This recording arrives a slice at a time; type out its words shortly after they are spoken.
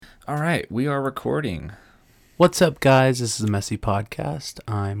All right, we are recording. What's up, guys? This is the Messy Podcast.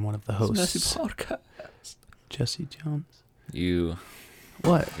 I'm one of the hosts. Messy Podcast. Jesse Jones.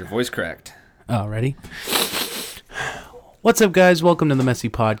 What? Your voice cracked. Oh, ready? What's up, guys? Welcome to the Messy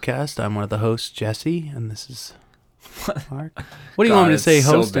Podcast. I'm one of the hosts, Jesse, and this is Mark. What do you want me to say,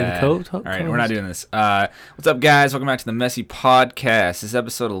 host and co-host? All right, we're not doing this. What's up, guys? Welcome back to the Messy Podcast. This is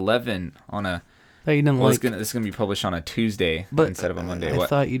episode 11 on a... Thought you didn't like... This is going to be published on a Tuesday instead of a Monday. I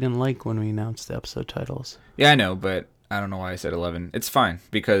thought you didn't like when we announced the episode titles. Yeah, I know, but I don't know why I said 11. It's fine,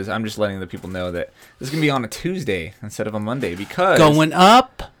 because I'm just letting the people know that this is going to be on a Tuesday instead of a Monday, because... Going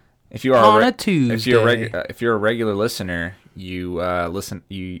up if you are on a Tuesday. If you're a regular listener, you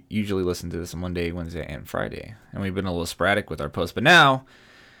usually listen to this on Monday, Wednesday, and Friday. And we've been a little sporadic with our posts, but now...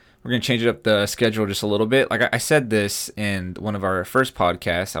 We're going to change it up the schedule just a little bit. Like I said this in one of our first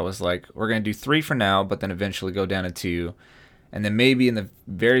podcasts. I was like, we're going to do 3 for now, but then eventually go down to 2. And then maybe in the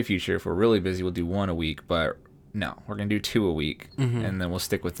very future, if we're really busy, we'll do 1 a week. But no, we're going to do 2 a week. Mm-hmm. And then we'll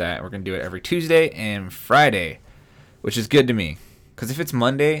stick with that. We're going to do it every Tuesday and Friday, which is good to me. Because if it's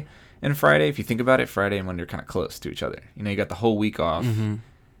Monday and Friday, if you think about it, Friday and Monday are kind of close to each other. You know, you got the whole week off. Mm-hmm.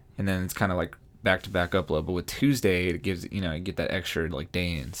 And then it's kind of like back-to-back upload, but with Tuesday it gives, you get that extra like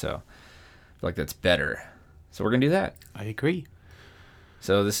day in, so I feel like that's better. So we're gonna do that. I agree.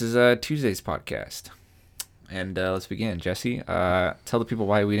 So this is Tuesday's podcast, and let's begin. Jesse, tell the people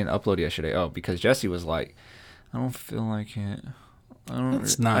why we didn't upload yesterday. Oh, because Jesse was like, I don't feel like it.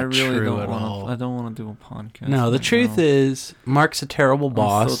 That's not true at all. I don't want to do a podcast. No, the truth is, Mark's a terrible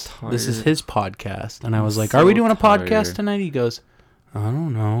boss. So this is his podcast, and I was like, "Are we doing a podcast tonight?" He goes, "I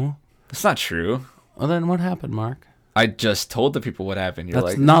don't know." It's not true. Well, then what happened, Mark? I just told the people what happened. You're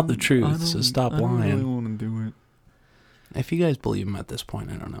That's like, not the truth, so stop lying. I don't really want to do it. If you guys believe him at this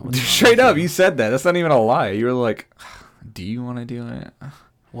point, I don't know. Straight up, you said that. That's not even a lie. You were like, do you want to do it?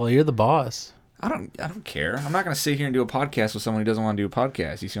 Well, you're the boss. I don't care. I'm not going to sit here and do a podcast with someone who doesn't want to do a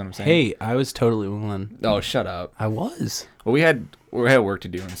podcast. You see what I'm saying? Hey, I was totally willing. Oh, shut up. I was. Well, we had work to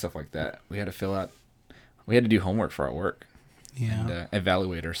do and stuff like that. We had to do homework for our work. Yeah. And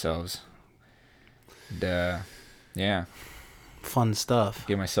evaluate ourselves. And, yeah. Fun stuff.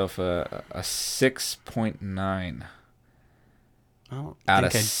 Gave myself a 6.9 out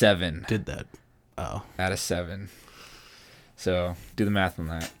of 7. Did that. Oh. Out of 7. So do the math on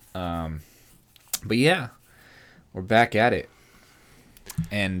that. But yeah, we're back at it.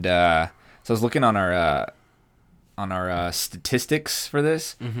 And so I was looking on our statistics for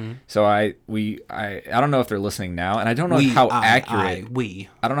this. Mm-hmm. So I don't know if they're listening now, and I don't know how accurate.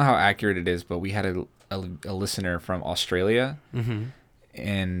 I don't know how accurate it is, but we had a listener from Australia, mm-hmm.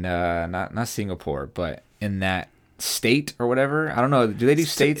 and not Singapore, but in that state or whatever. I don't know. Do they do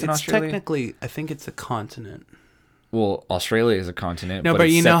states in Australia? Technically, I think it's a continent. Well, Australia is a continent. No, but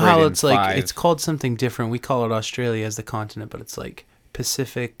you know how it's like it's called something different. We call it Australia as the continent, but it's like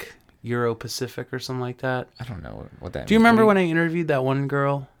Pacific. Euro-Pacific or something like that. I don't know what that means. Do you remember when I interviewed that one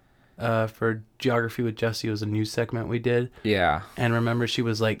girl for Geography with Jesse? It was a news segment we did. Yeah. And remember she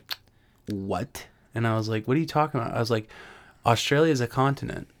was like, what? And I was like, what are you talking about? I was like, Australia is a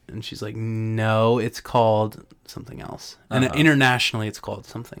continent. And she's like, no, it's called something else. And internationally it's called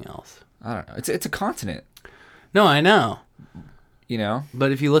something else. I don't know. It's a continent. No, I know. You know?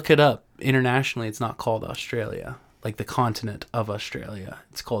 But if you look it up, internationally it's not called Australia. Like the continent of Australia.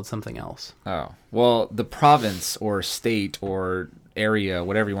 It's called something else. Oh. Well, the province or state or area,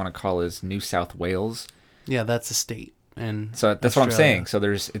 whatever you want to call it, is New South Wales. Yeah, that's a state. And so that's Australia. What I'm saying. So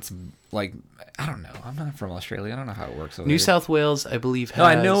it's like, I don't know. I'm not from Australia. I don't know how it works over New there. South Wales, I believe,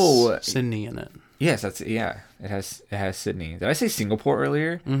 has Sydney in it. Yes, it has Sydney. Did I say Singapore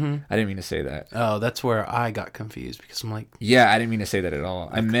earlier? Mm-hmm. I didn't mean to say that. Oh, that's where I got confused because I'm like... Yeah, I didn't mean to say that at all.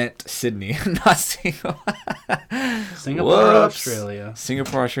 Okay. I meant Sydney, not Singapore. Singapore, Australia.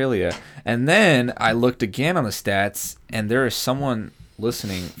 Singapore, Australia. And then I looked again on the stats, and there is someone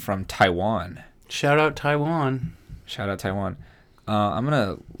listening from Taiwan. Shout out Taiwan. I'm going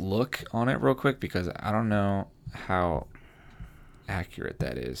to look on it real quick because I don't know how accurate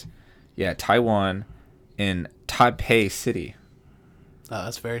that is. Yeah, Taiwan in Taipei City. Oh,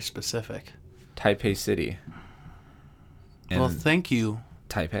 that's very specific. Taipei City. Well, thank you,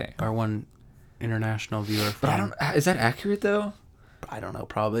 Taipei. Our one international viewer from... But is that accurate, though? I don't know,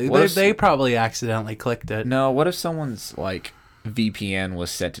 probably. They probably accidentally clicked it. No, what if someone's, like, VPN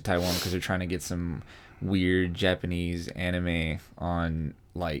was set to Taiwan because they're trying to get some weird Japanese anime on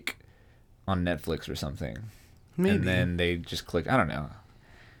Netflix or something? Maybe. And then they just click... I don't know.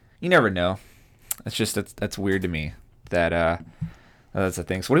 You never know. It's just that's weird to me that that's a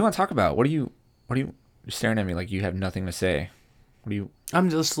thing. So what do you want to talk about? What are you you're staring at me like you have nothing to say? What do you? I'm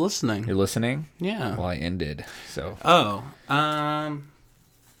just listening. You're listening? Yeah. Well, I ended. So. Oh. I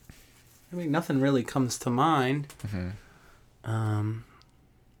mean, nothing really comes to mind. I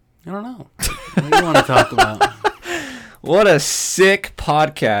don't know. What do you want to talk about? What a sick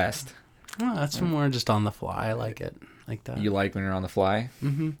podcast. Oh, that's more just on the fly. I like it like that. You like when you're on the fly?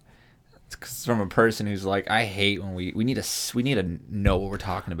 Mm-hmm. It's from a person who's like, I hate when we need to know what we're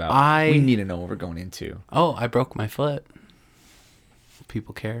talking about. We need to know what we're going into. Oh, I broke my foot.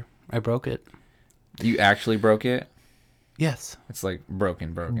 People care. I broke it. You actually broke it? Yes. It's like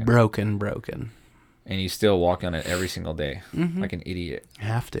broken. Broken. And you still walk on it every single day, like an idiot. I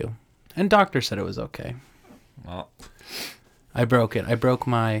have to. And doctor said it was okay. Well, I broke it. I broke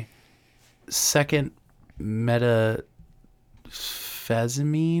my second Metta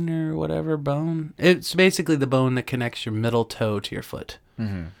Phesamene or whatever bone. It's basically the bone that connects your middle toe to your foot.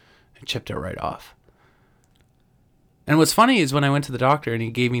 I chipped it right off. And what's funny is when I went to the doctor and he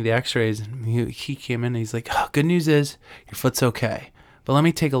gave me the x-rays, and he came in and he's like, oh, good news is your foot's okay. But let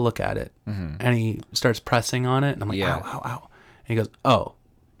me take a look at it. And he starts pressing on it. And I'm like, ow. And he goes, oh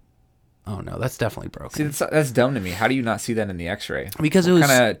no, that's definitely broken. See, that's dumb to me. How do you not see that in the x-ray? Because what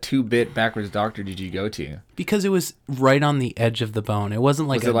kind of 2-bit backwards doctor did you go to? Because it was right on the edge of the bone. It wasn't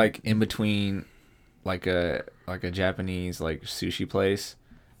like... Was it like in between like a Japanese like sushi place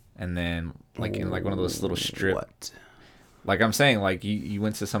and then like in like one of those little strip... What? Like I'm saying, like you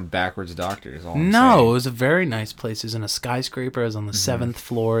went to some backwards doctor is all I'm No, saying. it was a very nice place. It was in a skyscraper. It was on the 7th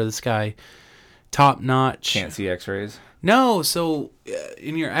floor. This guy, top notch. Can't see x-rays? No, so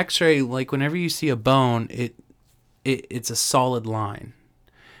in your x-ray, like whenever you see a bone, it's a solid line.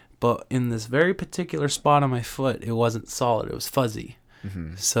 But in this very particular spot on my foot, it wasn't solid. It was fuzzy.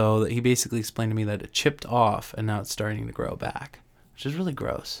 So he basically explained to me that it chipped off and now it's starting to grow back, which is really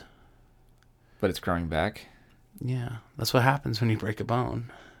gross. But it's growing back? Yeah, that's what happens when you break a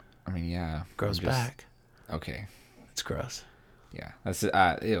bone. I mean, yeah. Grows back. Okay. It's gross. Yeah. That's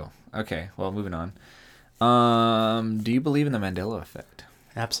ew. Okay, well, moving on. Do you believe in the Mandela effect?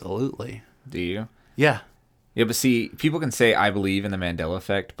 Absolutely. Do you? Yeah. Yeah, but see, people can say I believe in the Mandela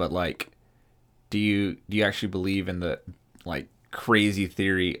effect, but like, do you actually believe in the like crazy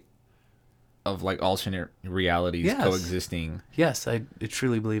theory of like alternate realities coexisting? Yes, I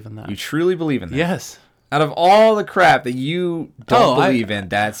truly believe in that. You truly believe in that? Yes. Out of all the crap that you don't believe in,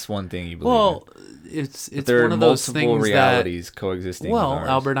 that's one thing you believe in. Well, it's there one are of those multiple things realities coexisting. Well, with ours.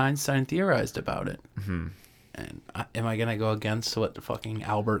 Albert Einstein theorized about it. And am I gonna go against what the fucking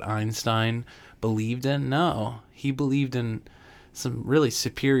Albert Einstein believed in? No, he believed in some really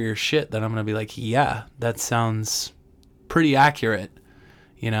superior shit that I'm gonna be like, yeah, that sounds pretty accurate,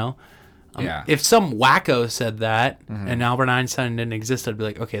 you know. Yeah. If some wacko said that and Albert Einstein didn't exist, I'd be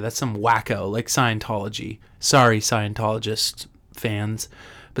like, okay, that's some wacko, like Scientology. Sorry, Scientologist fans,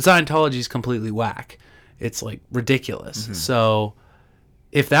 but Scientology is completely whack. It's like ridiculous. So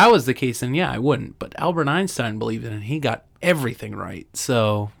if that was the case, then yeah, I wouldn't. But Albert Einstein believed in it, and he got everything right.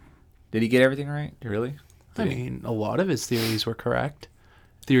 So did he get everything right? Really? I mean, a lot of his theories were correct.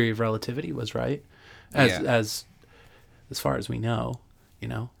 Theory of relativity was right, as far as we know, you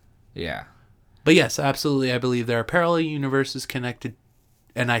know. Yeah. But yes, absolutely, I believe there are parallel universes connected,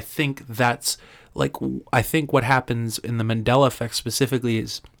 and I think that's I think what happens in the Mandela effect specifically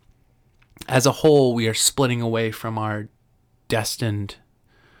is, as a whole, we are splitting away from our destined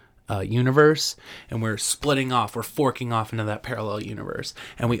universe, and we're splitting off, we're forking off into that parallel universe,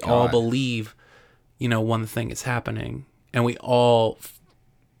 and we all believe, you know, one thing is happening, and we all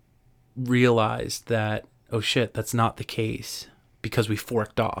realize that, oh shit, that's not the case, because we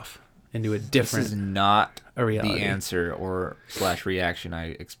forked off into a different... This is not a reality. The answer or / reaction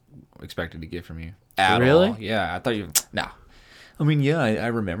I expected to get from you. Really? All. Yeah, I thought you... No. I mean, yeah, I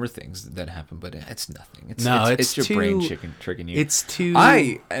remember things that happen, but it's nothing. It's your brain tricking you. It's too...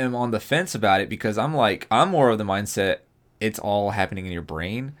 I am on the fence about it because I'm more of the mindset it's all happening in your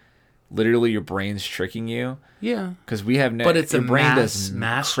brain. Literally, your brain's tricking you. Yeah. Because we have... But it's your a brain does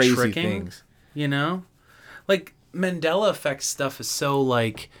mass crazy tricking, things. You know? Like, Mandela effect stuff is so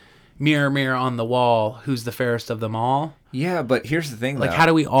like, mirror, mirror on the wall, who's the fairest of them all? Yeah, but here's the thing, like, how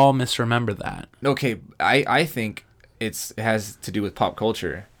do we all misremember that? Okay, I think it has to do with pop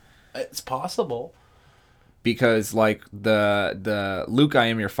culture. It's possible. Because, like, the Luke, I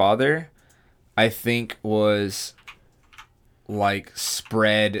am your father, I think was, like,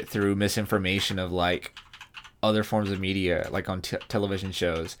 spread through misinformation of, like, other forms of media, like on television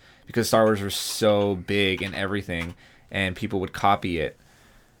shows. Because Star Wars was so big and everything, and people would copy it.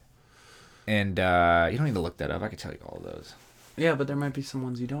 And you don't need to look that up. I can tell you all of those. Yeah, but there might be some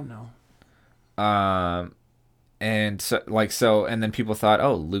ones you don't know. And so and then people thought,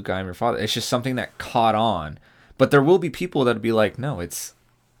 oh, Luke, I am your father. It's just something that caught on. But there will be people that'll be like, no,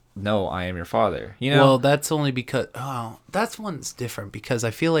 I am your father. You know? Well, that's only because that's one's different because I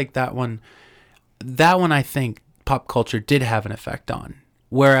feel like that one I think pop culture did have an effect on.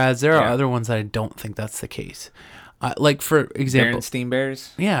 Whereas there are other ones that I don't think that's the case. Like for example, Berenstein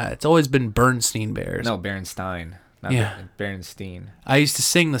Bears. Yeah, it's always been Bernstein Bears. No, Berenstein. Not Berenstein. I used to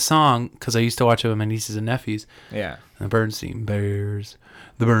sing the song because I used to watch it with my nieces and nephews. Yeah. The Bernstein Bears,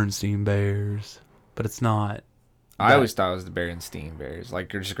 the Bernstein Bears, but it's not. I always thought it was the Berenstein Bears.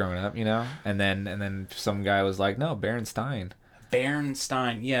 Like you're just growing up, you know, and then some guy was like, no, Berenstein.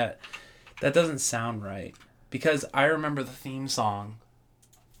 Berenstein, yeah, that doesn't sound right because I remember the theme song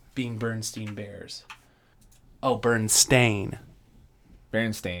being Bernstein Bears. Oh, Bernstein.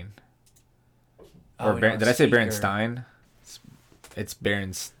 Berenstain. Oh, Did I say Berenstein? It's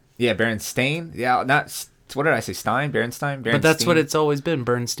Berens. Yeah, Berenstain. Yeah, not. What did I say? Stein? Berenstein? But that's what it's always been.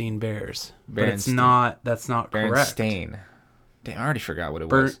 Bernstein Bears. But it's not. That's not correct. Berenstain. Damn, I already forgot what it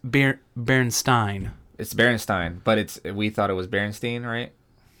was. Bernstein. It's Berenstein, but we thought it was Berenstein, right?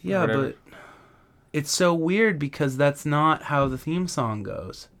 Yeah, but it's so weird because that's not how the theme song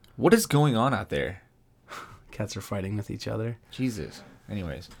goes. What is going on out there? Cats are fighting with each other. Jesus.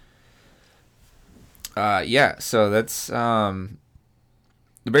 Anyways. Yeah, so that's the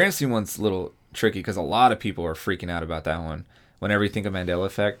Berenstein one's a little tricky because a lot of people are freaking out about that one. Whenever you think of Mandela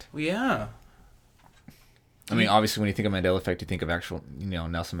Effect. Well, yeah. I mean, obviously, when you think of Mandela Effect, you think of actual,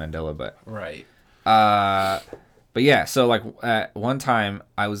 Nelson Mandela, but right. But yeah, so like at one time,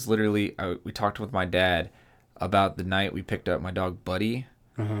 I was literally we talked with my dad about the night we picked up my dog Buddy,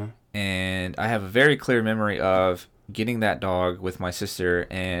 and I have a very clear memory of getting that dog with my sister,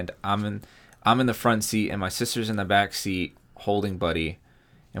 and I'm in the front seat, and my sister's in the back seat holding Buddy,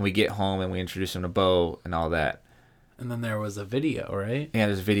 and we get home and we introduce him to Bo and all that. And then there was a video, right? Yeah,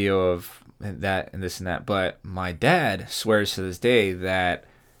 there's a video of that and this and that. But my dad swears to this day that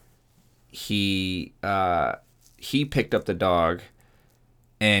he picked up the dog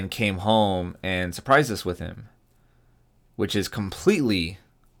and came home and surprised us with him, which is completely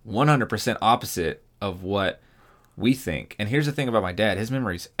 100% opposite of what we think. And here's the thing about my dad. His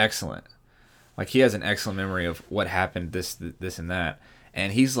memory's excellent. Like, he has an excellent memory of what happened, this and that.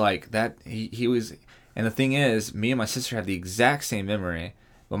 And he's like that. He was... And the thing is, me and my sister have the exact same memory,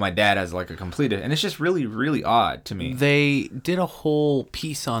 but my dad has like a complete... And it's just really, really odd to me. They did a whole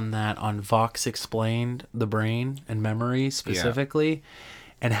piece on that on Vox Explained, the brain and memory specifically,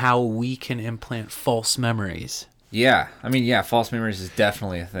 and how we can implant false memories. Yeah. I mean, yeah, false memories is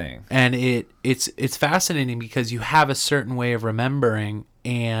definitely a thing. And it's fascinating because you have a certain way of remembering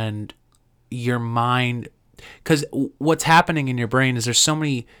and your mind... Because what's happening in your brain is there's so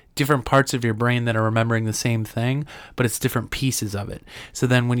many different parts of your brain that are remembering the same thing, but it's different pieces of it. So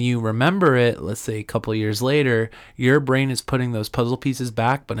then when you remember it, let's say a couple of years later, your brain is putting those puzzle pieces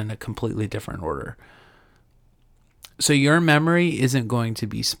back, but in a completely different order. So your memory isn't going to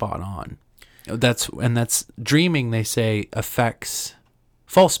be spot on. That's dreaming, they say, affects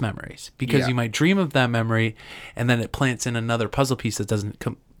false memories because you might dream of that memory and then it plants in another puzzle piece that doesn't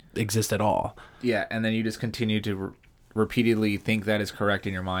exist at all. Yeah, and then you just continue to repeatedly think that is correct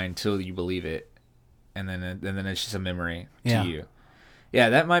in your mind till you believe it, and then it's just a memory to you. Yeah,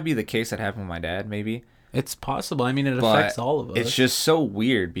 that might be the case that happened with my dad. Maybe it's possible. I mean, it affects all of us. It's just so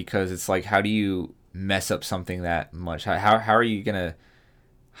weird because it's like, how do you mess up something that much? How are you gonna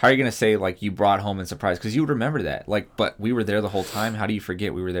say like you brought home and surprised? Because you would remember that. Like, but we were there the whole time. How do you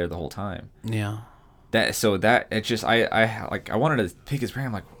forget we were there the whole time? Yeah. It's just I wanted to pick his brain.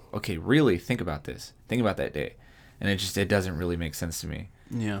 I'm like, okay, really think about this. Think about that day. And it doesn't really make sense to me.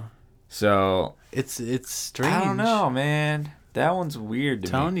 Yeah. So it's strange. I don't know, man. That one's weird to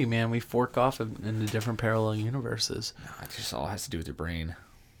me. Telling you, man, we fork off into different parallel universes. No, it just all has to do with your brain.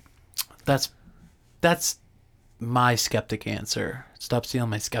 That's my skeptic answer. Stop stealing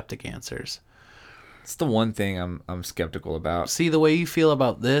my skeptic answers. It's the one thing I'm skeptical about. See, the way you feel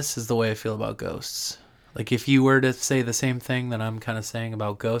about this is the way I feel about ghosts. Like, if you were to say the same thing that I'm kind of saying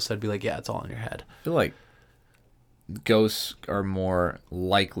about ghosts, I'd be like, yeah, it's all in your head. I feel like ghosts are more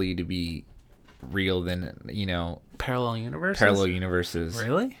likely to be real than, parallel universes? Parallel universes.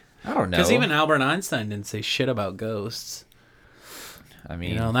 Really? I don't know. Because even Albert Einstein didn't say shit about ghosts. I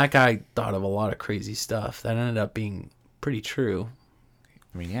mean... and that guy thought of a lot of crazy stuff. That ended up being pretty true.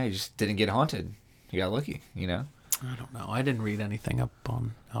 I mean, yeah, he just didn't get haunted. He got lucky, I don't know. I didn't read anything up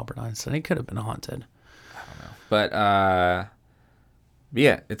on Albert Einstein. He could have been haunted. I don't know. But,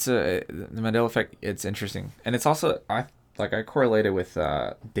 yeah, it's the Mandela Effect. It's interesting. And it's also, like I correlate it with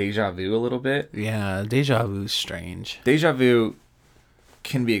deja vu a little bit. Yeah, deja vu's strange. Deja vu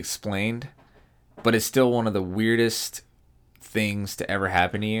can be explained, but it's still one of the weirdest things to ever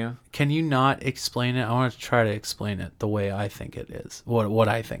happen to you. Can you not explain it? I want to try to explain it the way I think it is. What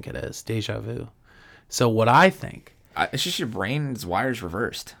I think it is, deja vu. So what I think, It's just your brain's wires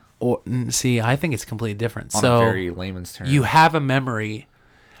reversed. or see, I think it's completely different. On so a very layman's term. you have a memory,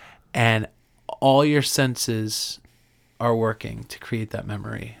 and all your senses are working to create that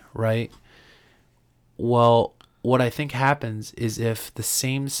memory, right? Well, what I think happens is if the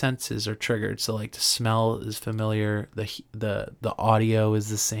same senses are triggered, so like the smell is familiar, the audio is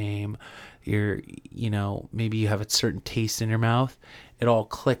the same, maybe you have a certain taste in your mouth, it all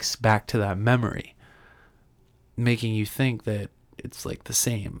clicks back to that memory, making you think that it's like the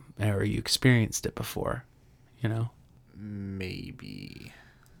same, or you experienced it before, Maybe.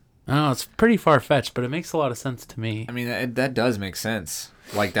 I don't know, it's pretty far-fetched, but it makes a lot of sense to me. I mean, that does make sense.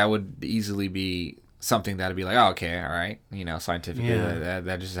 Like, that would easily be something that'd be like, oh, okay, all right. Scientifically,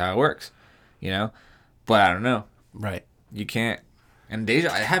 that just is how it works. But I don't know. Right. You can't. And it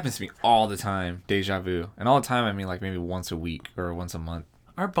happens to me all the time, deja vu. And all the time, I mean, like, maybe once a week or once a month.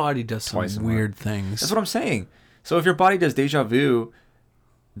 Our body does some weird things. That's what I'm saying. So if your body does deja vu,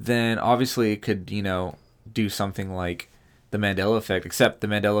 then obviously it could, do something like the Mandela effect, except the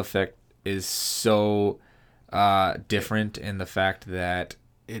Mandela effect is so different in the fact that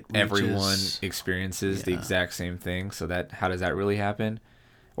everyone experiences the exact same thing. So how does that really happen?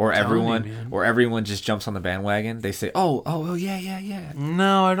 Or everyone just jumps on the bandwagon. They say, oh, yeah.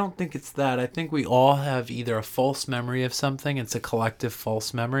 No, I don't think it's that. I think we all have either a false memory of something, it's a collective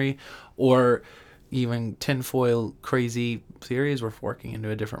false memory, or even tinfoil crazy theories, we're forking into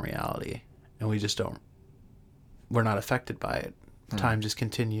a different reality. And we're not affected by it. Time just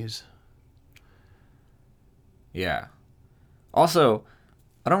continues. Yeah. Also,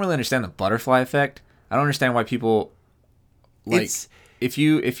 I don't really understand the butterfly effect. I don't understand why people if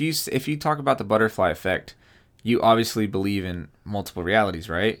you talk about the butterfly effect, you obviously believe in multiple realities,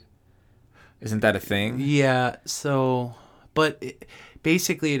 right? Isn't that a thing? Yeah,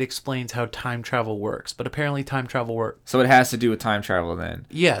 basically it explains how time travel works, but apparently time travel works. So it has to do with time travel then.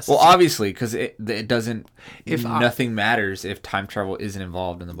 Yes. Well, obviously, because it doesn't. Nothing matters if time travel isn't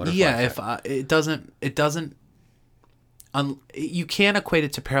involved in the butterfly effect. It doesn't. You can't equate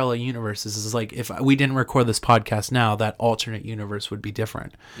it to parallel universes. It's like if we didn't record this podcast now, that alternate universe would be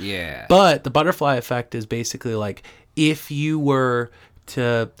different. Yeah. But the butterfly effect is basically like if you were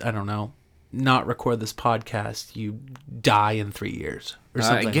to, I don't know, not record this podcast, you die in 3 years or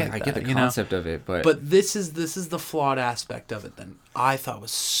something like that. I get the concept of it, but this is the flawed aspect of it that I thought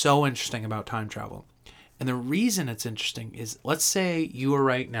was so interesting about time travel. And the reason it's interesting is, let's say you were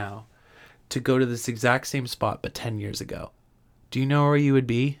right now to go to this exact same spot, but 10 years ago. Do you know where you would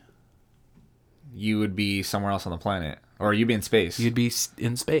be? You would be somewhere else on the planet, or you'd be in space. You'd be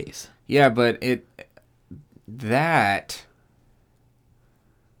in space. Yeah, but that's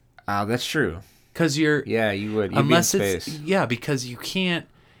true. Because you would. Unless be in space. Because you can't.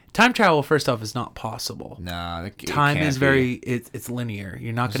 Time travel, first off, is not possible. No, time is it's linear.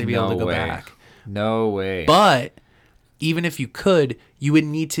 You're not going to be able to go back. No way. But even if you could, you would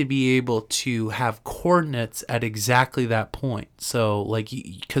need to be able to have coordinates at exactly that point. So,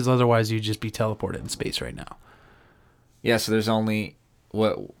 because otherwise you'd just be teleported in space right now. Yeah, so there's only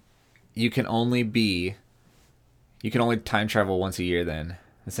you can only time travel once a year then,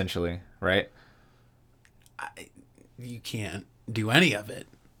 essentially, right? You can't do any of it,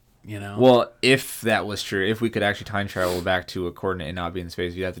 Well, if that was true, if we could actually time travel back to a coordinate and not be in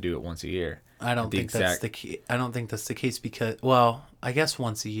space, you'd have to do it once a year. I don't think that's the key. I don't think that's the case because, well, I guess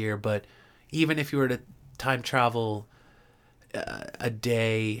once a year, but even if you were to time travel a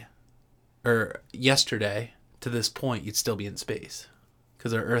day or yesterday to this point, you'd still be in space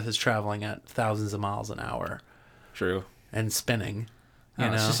because our Earth is traveling at thousands of miles an hour. True. And spinning.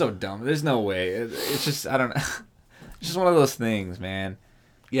 It's just so dumb. There's no way. It's just, I don't know. It's just one of those things, man.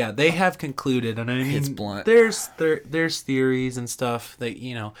 Yeah, they have concluded, and I mean, it's blunt. There's theories and stuff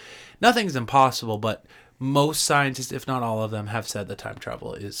that, nothing's impossible, but most scientists, if not all of them, have said that time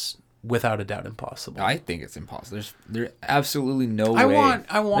travel is without a doubt impossible. I think it's impossible. There's absolutely no way.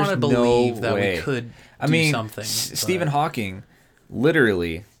 I want to believe that we could do something. Stephen Hawking,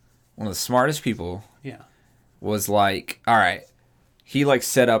 literally one of the smartest people, was like, all right, he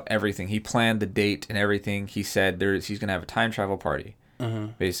set up everything. He planned the date and everything. He said he's going to have a time travel party.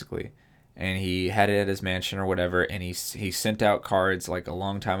 Basically, and he had it at his mansion or whatever, and he sent out cards a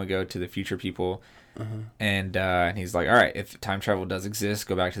long time ago to the future people, and he's like, all right, if time travel does exist,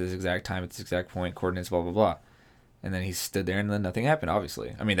 go back to this exact time at this exact point, coordinates, blah blah blah. And then he stood there and then nothing happened,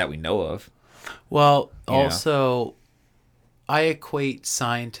 obviously. I mean, that we know of. Well, also, I equate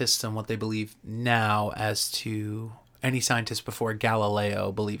scientists and what they believe now as to any scientist before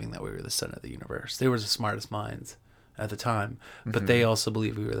Galileo believing that we were the center of the universe. They were the smartest minds at the time, but they also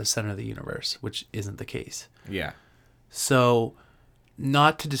believe we were the center of the universe, which isn't the case. Yeah. So,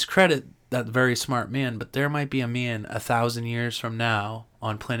 not to discredit that very smart man, but there might be a man 1,000 years from now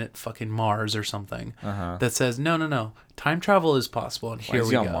on planet fucking Mars or something that says, no, time travel is possible, and here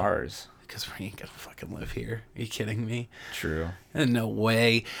we go. Why is he on Mars? Because we ain't gonna fucking live here. Are you kidding me? True. No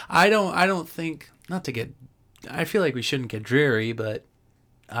way. I don't think, not to get, I feel like we shouldn't get dreary, but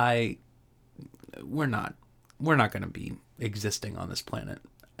we're not gonna be existing on this planet.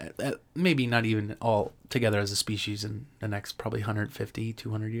 Maybe not even all together as a species in the next probably 150,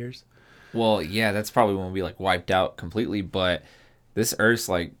 200 years. Well, yeah, that's probably when we'll be like wiped out completely, but this Earth's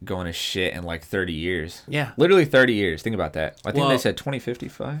like going to shit in like 30 years. Yeah. Literally 30 years. Think about that. I think they said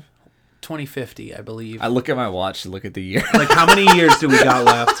 2055. 2050, I believe. I look at my watch to look at the year. Like, how many years do we got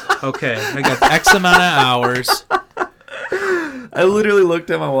left? Okay, I got X amount of hours. I literally looked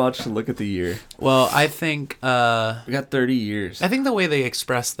at my watch to look at the year. Well, I think we got 30 years. I think the way they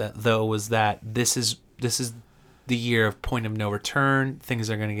expressed that though was that this is the year of point of no return. Things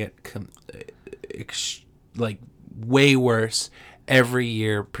are going to get like way worse every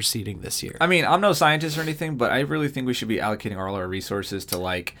year preceding this year. I mean, I'm no scientist or anything, but I really think we should be allocating all our resources to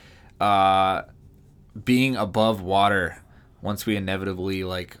like being above water once we inevitably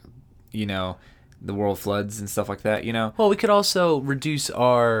like, you know, the world floods and stuff like that, you know? Well, we could also reduce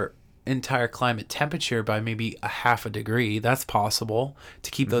our entire climate temperature by maybe a half a degree. That's possible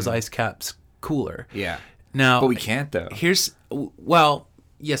to keep those ice caps cooler. Yeah. Now, but we can't though.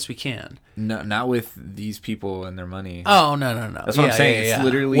 Yes, we can. No, not with these people and their money. Oh, no. That's what I'm saying. It's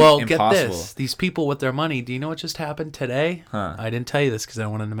literally impossible. Get this. These people with their money, do you know what just happened today? Huh. I didn't tell you this because I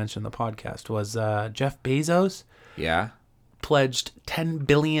wanted to mention the podcast. Was Jeff Bezos pledged $10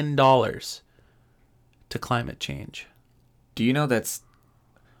 billion to climate change. Do you know that's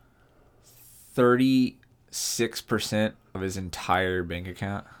 36% of his entire bank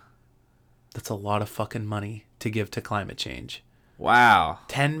account? That's a lot of fucking money to give to climate change. Wow.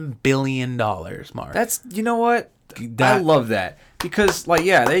 $10 billion, Mark. That's, you know what? I love that. Because, like,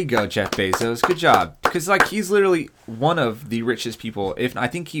 yeah, there you go, Jeff Bezos. Good job. Because, like, he's literally one of the richest people. If I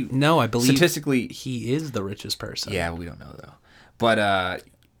think he... No, I believe... Statistically... He is the richest person. Yeah, we don't know, though. But,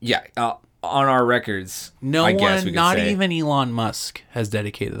 yeah, on our records, no I one, guess we could not say. even Elon Musk has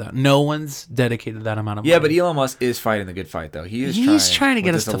dedicated that. No one's dedicated that amount of money. Yeah, but Elon Musk is fighting the good fight, though. He's trying to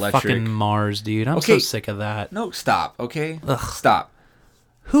get us to fucking Mars, dude. I'm so sick of that. No, stop. Okay, Ugh. stop.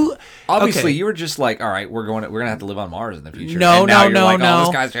 Who? Obviously, you were just like, all right, we're gonna have to live on Mars in the future. No. Oh, this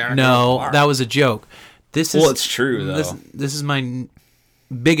guy's no, that was a joke. It's true though. This is my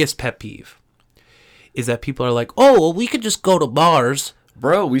biggest pet peeve. Is that people are like, oh, well, we could just go to Mars.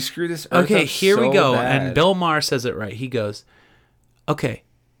 Bro, we screw this Earth Okay, up here so we go. bad. And Bill Maher says it right. He goes, okay,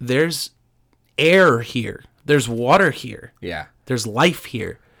 there's air here. There's water here. Yeah. There's life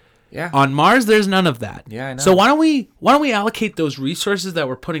here. Yeah. On Mars, there's none of that. Yeah, I know. So why don't we allocate those resources that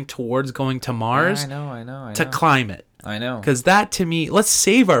we're putting towards going to Mars I know. to climate? I know. Because that, to me, let's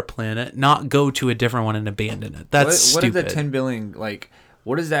save our planet, not go to a different one and abandon it. That's stupid. What is the 10 billion, like,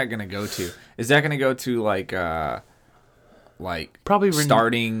 what is that going to go to? Is that going to go to, like probably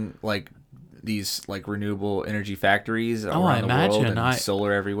starting, like, these, like, renewable energy factories around the world and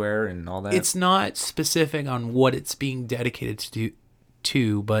solar everywhere and all that? It's not specific on what it's being dedicated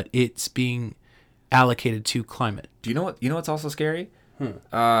to, but it's being allocated to climate. Do you know what's also scary?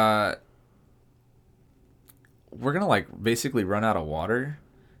 We're gonna like basically run out of water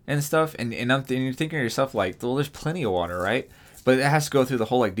and stuff, and you're thinking to yourself like, well, there's plenty of water, right? But it has to go through the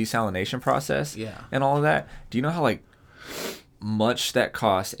whole like desalination process, and all of that. Do you know how like much that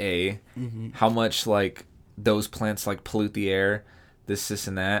costs? How much like those plants like pollute the air, this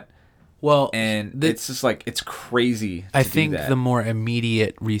and that. Well, and it's just like it's crazy. I think the more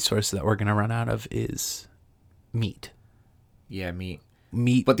immediate resource that we're gonna run out of is meat. Yeah, meat.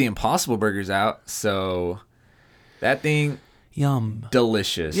 But the Impossible Burger's out, so that thing, yum,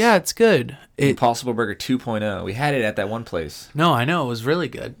 delicious. Yeah, it's good. Impossible Burger 2.0. We had it at that one place. No, I know, it was really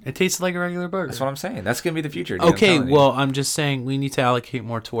good. It tasted like a regular burger. That's what I'm saying. That's gonna be the future. Dude, okay, I'm just saying we need to allocate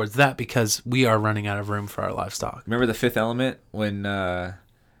more towards that because we are running out of room for our livestock. Remember The Fifth Element when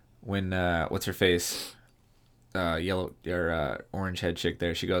what's her face, yellow or orange head chick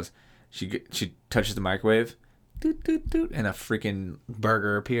there? She goes, she touches the microwave, doot, doot, doot, and a freaking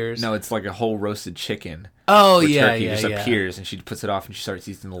burger appears. No, it's like a whole roasted chicken. Oh where yeah, turkey yeah, just yeah. appears, and she puts it off, and she starts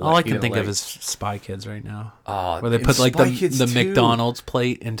eating the leg. All I can think of is Spy Kids right now. Oh, where they put like Spy Kids the too. McDonald's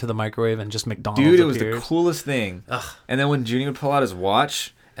plate into the microwave and just McDonald's Dude, it was appears. the coolest thing. Ugh. And then when Junior would pull out his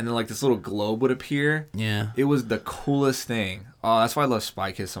watch, and then like this little globe would appear. Yeah. It was the coolest thing. Oh, that's why I love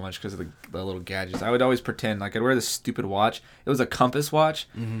Spy Kids so much, because of the little gadgets. I would always pretend like I'd wear this stupid watch. It was a compass watch,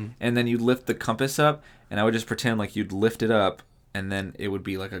 and then you'd lift the compass up, and I would just pretend like you'd lift it up, and then it would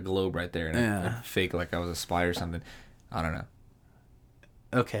be like a globe right there, and I'd fake like I was a spy or something. I don't know.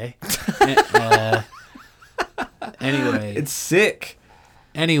 Okay. Anyway. It's sick.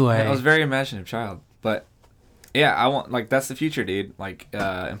 Anyway. I was a very imaginative child, but yeah, I want like that's the future, dude. Like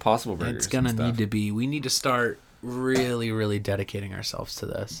Impossible Burgers. It's gonna need to be. We need to start really, really dedicating ourselves to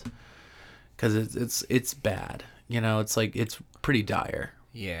this, because it's bad. You know, it's like it's pretty dire.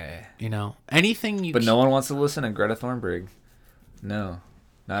 Yeah. You know, anything you. But no one wants to listen to Greta Thunberg. No,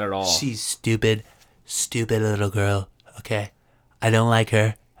 not at all. She's stupid little girl. Okay, I don't like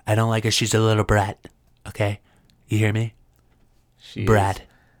her. She's a little brat. Okay, you hear me? She brat. Is,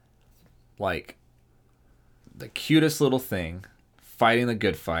 like the cutest little thing, fighting the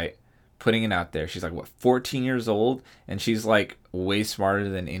good fight, putting it out there. She's like what, 14 years old, and she's like way smarter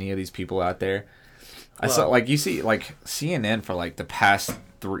than any of these people out there. I saw like you see like CNN for like the past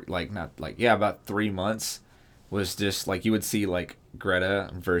about 3 months was just like you would see like Greta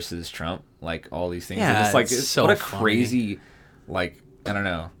versus Trump, like all these things. Yeah, it's like it's so what a funny. Crazy like I don't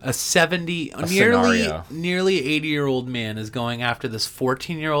know. Nearly 80-year-old man is going after this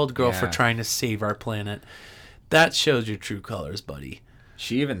 14-year-old girl for trying to save our planet. That shows your true colors, buddy.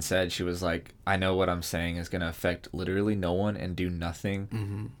 She even said, she was like, I know what I'm saying is going to affect literally no one and do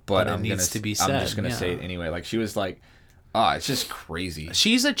nothing, but I'm just going to say it anyway. Like, she was like, it's just crazy.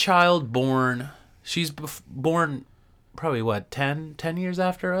 She's a child born, born probably, 10 years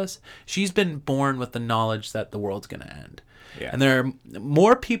after us? She's been born with the knowledge that the world's going to end. Yeah. And there are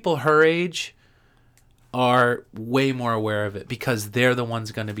more people her age are way more aware of it because they're the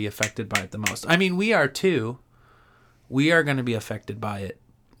ones going to be affected by it the most. I mean, we are too. We are going to be affected by it.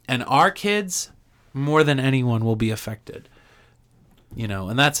 And our kids, more than anyone, will be affected. You know,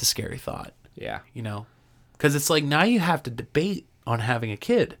 and that's a scary thought. Yeah. You know, because it's like now you have to debate on having a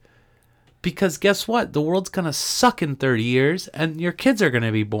kid. Because guess what? The world's going to suck in 30 years and your kids are going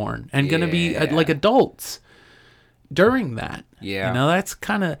to be born and going to be like adults during that. Yeah. You know, that's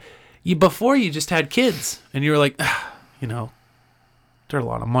kind of... Before you just had kids and you were like, you know, they're a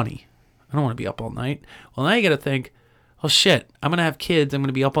lot of money. I don't want to be up all night. Well, now you got to think, oh shit, I'm going to have kids. I'm going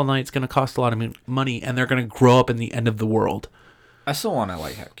to be up all night. It's going to cost a lot of money and they're going to grow up in the end of the world. I still want to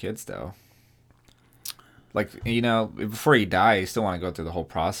like have kids though. Like, you know, before you die, you still want to go through the whole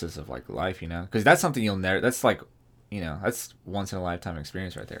process of like life, you know, because that's something you'll never, that's like, you know, that's once in a lifetime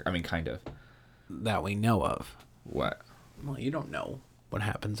experience right there. I mean, kind of. That we know of. What? Well, you don't know what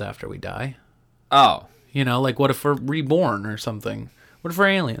happens after we die. Oh. You know, like what if we're reborn or something? What if we're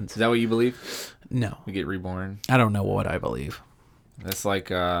aliens? Is that what you believe? No. We get reborn? I don't know what I believe. That's like,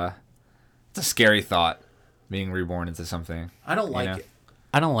 it's a scary thought, being reborn into something. I don't like it.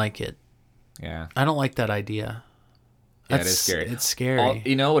 I don't like it. Yeah. I don't like that idea. Yeah, it is scary. It's scary.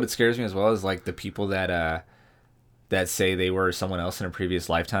 You know what it scares me as well is like the people that say they were someone else in a previous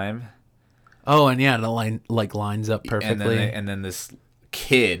lifetime. Oh, and yeah, the line like lines up perfectly. And then this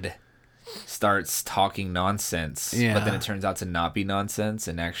kid starts talking nonsense. Yeah. But then it turns out to not be nonsense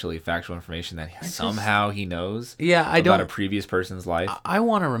and actually factual information that somehow he knows. Yeah, about a previous person's life. I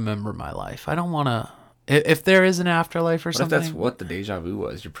want to remember my life. I don't want to. If there is an afterlife or something. If that's what the deja vu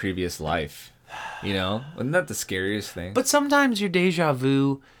was, your previous life. You know? Isn't that the scariest thing? But sometimes your deja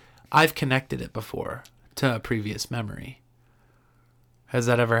vu, I've connected it before to a previous memory. Has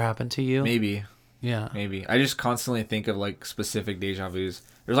that ever happened to you? Maybe. Yeah. Maybe. I just constantly think of like specific deja vus.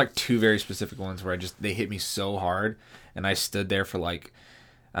 There's like two very specific ones where they hit me so hard and I stood there for like,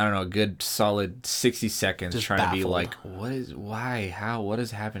 I don't know, a good solid 60 seconds just trying baffled. To be like, what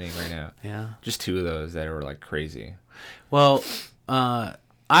is happening right now? Yeah. Just two of those that were like crazy. Well, I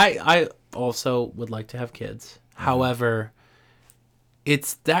also would like to have kids. Mm-hmm. However,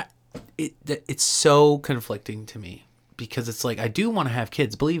 it's so conflicting to me. Because it's like, I do want to have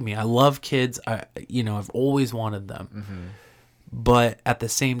kids. Believe me, I love kids. I've always wanted them. Mm-hmm. But at the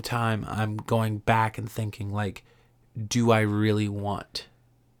same time, I'm going back and thinking, like, do I really want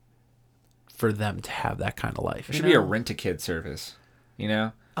for them to have that kind of life? There should be a rent-a-kid service, you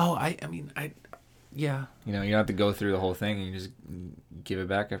know? Oh, yeah. You know, you don't have to go through the whole thing and you just give it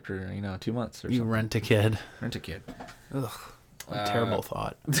back after, 2 months or something. You rent a kid. Rent a kid. Ugh. A terrible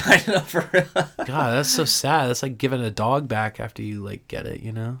thought. I know, for real. God, that's so sad. That's like giving a dog back after you like get it,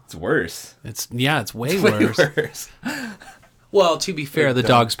 you know? It's worse. It's way worse. Well, to be fair, the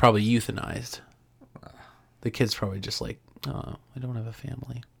dog's probably euthanized. The kid's probably just like, oh, I don't have a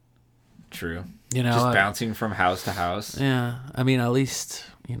family. True. You know, just bouncing from house to house. Yeah, I mean, at least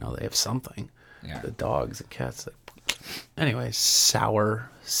they have something. Yeah. The dogs and cats. Anyway,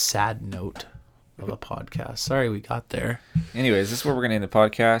 sad note of a podcast. Sorry we got there. Anyways, this is where we're gonna end the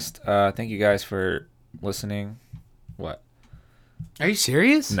podcast. Thank you guys for listening. What? Are you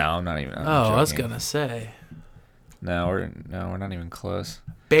serious? No, I'm not even. I was gonna say. No, we're not even close.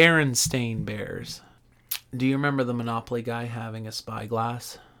 Berenstain Bears. Do you remember the Monopoly guy having a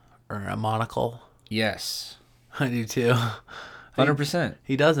spyglass or a monocle? Yes, I do too. 100%.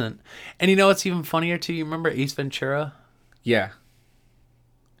 He doesn't. And you know what's even funnier too? You remember Ace Ventura? Yeah.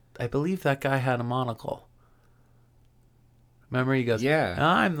 I believe that guy had a monocle. Remember, he goes, "Yeah,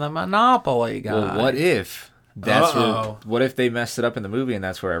 I'm the Monopoly guy." Well, what if what if they messed it up in the movie and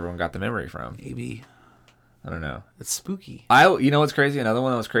that's where everyone got the memory from? Maybe. I don't know. It's spooky. You know what's crazy? Another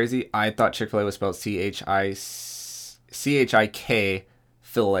one that was crazy. I thought Chick-fil-A was spelled CHIK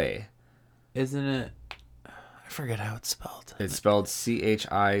fillet. Isn't it? I forget how it's spelled. It's spelled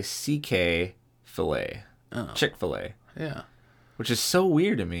CHICK fillet. Oh. Chick-fil-A. Yeah. Which is so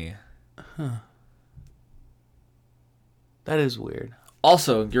weird to me. Huh. That is weird.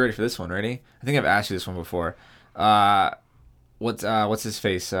 Also, get ready for this one. Ready? I think I've asked you this one before. What's his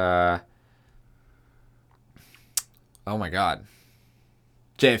face? Oh my God.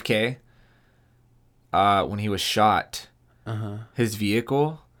 JFK. When he was shot, his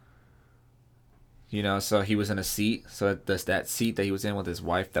vehicle. You know, so he was in a seat. So that seat that he was in with his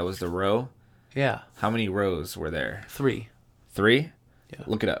wife, that was the row. Yeah. How many rows were there? 3. 3? Yeah.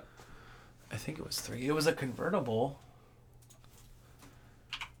 Look it up. I think it was 3. It was a convertible.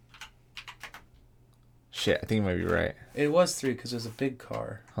 Shit, I think you might be right. It was 3 because it was a big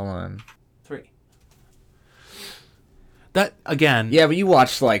car. Hold on. 3. That, again... Yeah, but you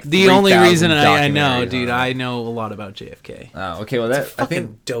watched like the only reason I know, documentaries dude, on it. I know a lot about JFK. Oh, okay. Well, It's a I fucking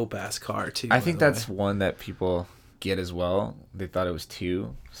think dope-ass car, too. I think that's one that people get as well. They thought it was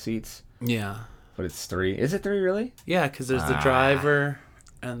 2 seats, Yeah. but it's 3. Is it 3 really? Yeah, because there's the driver,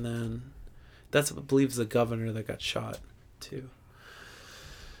 and then... That's, I believe, is the governor that got shot, too.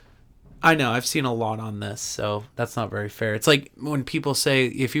 I know, I've seen a lot on this, so that's not very fair. It's like when people say,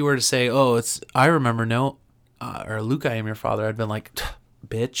 if you were to say, oh, it's, I remember, no, or Luke, I am your father, I'd been like,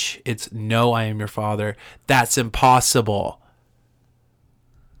 bitch, it's no, I am your father. That's impossible.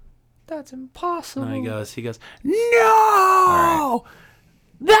 That's impossible. And he goes, no,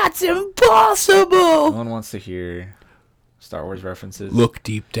 that's impossible. No one wants to hear Star Wars references. Look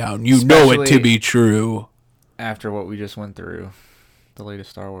deep down, you know it to be true. After what we just went through, the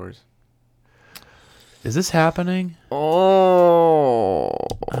latest Star Wars. Is this happening? Oh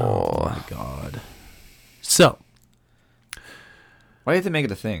my God. So, why do you have to make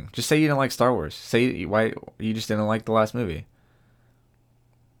it a thing? Just say you didn't like Star Wars. Say why you just didn't like the last movie.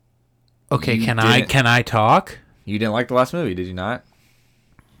 Okay, can I talk? You didn't like the last movie, did you not?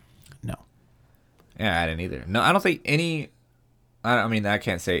 No. Yeah, I didn't either. No, I don't think any. I mean, I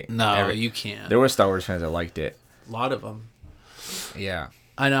can't say. No, you can't. There were Star Wars fans that liked it. A lot of them. Yeah.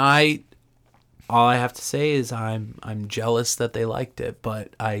 And all I have to say is I'm jealous that they liked it,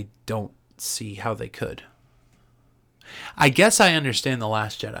 but I don't see how they could. I guess I understand the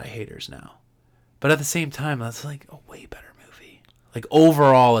Last Jedi haters now, but at the same time, that's like a way better movie. Like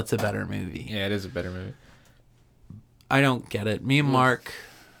overall, it's a better movie. Yeah, it is a better movie. I don't get it. Me and Mark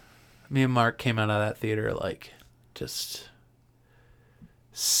came out of that theater like just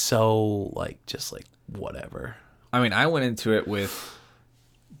so like just like whatever. I mean, I went into it with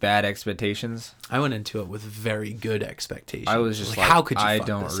bad expectations. I went into it with very good expectations. I was just like how could you I fuck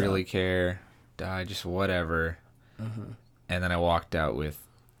don't this really up? care. I just whatever. Mm-hmm. And then I walked out with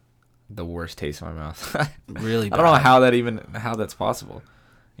the worst taste in my mouth. Really bad. I don't know how that's possible.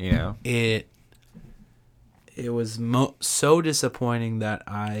 You know? It was so disappointing that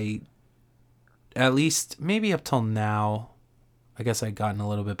I, at least maybe up till now, I guess I'd gotten a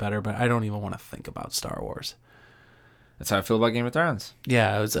little bit better, but I don't even want to think about Star Wars. That's how I feel about Game of Thrones.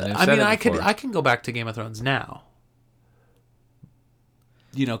 Yeah, it was. I can go back to Game of Thrones now.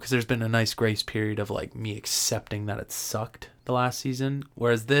 You know, because there's been a nice grace period of like me accepting that it sucked the last season,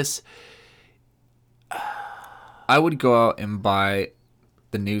 whereas this, I would go out and buy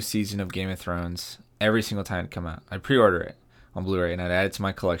the new season of Game of Thrones every single time it come out. I'd pre-order it on Blu-ray and I'd add it to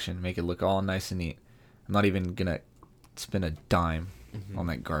my collection, make it look all nice and neat. I'm not even gonna spend a dime on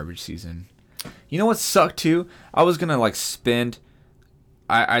that garbage season. You know what sucked too? I was gonna like spend.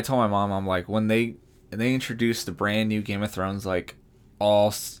 I told my mom, I'm like, when they introduced the brand new Game of Thrones, like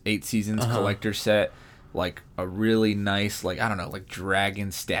all 8 seasons collector set, like a really nice, like I don't know, like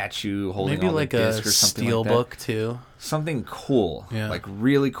dragon statue holding maybe all like the discs a or something steel like that. book too. Something cool, Yeah. like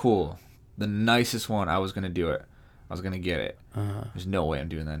really cool. The nicest one. I was gonna do it. I was gonna get it. There's no way I'm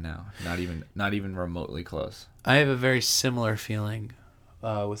doing that now. Not even remotely close. I have a very similar feeling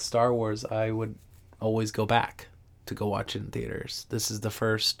with Star Wars. I would always go back to go watch it in theaters. This is the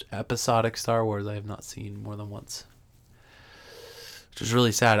first episodic Star Wars I have not seen more than once, which is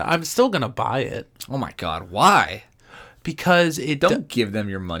really sad. I'm still gonna buy it. Oh my god, why? Because it Don't give them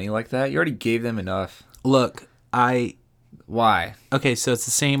your money like that. You already gave them enough. Look, Why? okay, so it's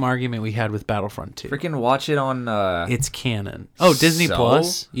the same argument we had with Battlefront 2. Freaking watch it on It's canon. Oh, Disney So?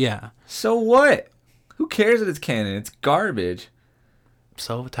 Plus? Yeah. So what? Who cares that it's canon? It's garbage.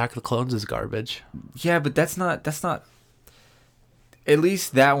 So Attack of the Clones is garbage. Yeah, but that's not at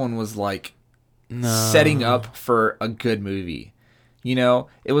least that one was like No. setting up for a good movie. You know,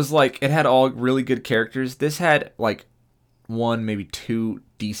 it was like it had all really good characters. This had like 1, maybe 2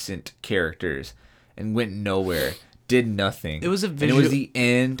 decent characters and went nowhere. Did nothing. It was a And visual. it was the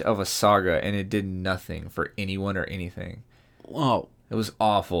end of a saga, and it did nothing for anyone or anything. Well, It was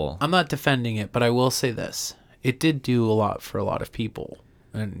awful. I'm not defending it, but I will say this: it did do a lot for a lot of people,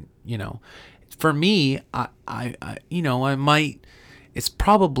 and you know, for me, I might. It's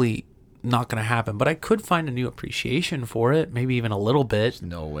probably not going to happen, but I could find a new appreciation for it, maybe even a little bit.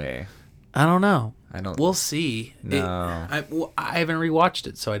 No way. I don't know. I don't. We'll see. No. I haven't rewatched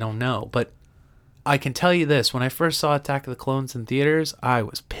it, so I don't know. But I can tell you this: when I first saw Attack of the Clones in theaters, I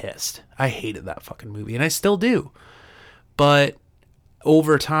was pissed. I hated that fucking movie, and I still do. But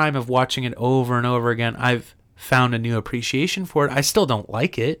over time of watching it over and over again, I've found a new appreciation for it. I still don't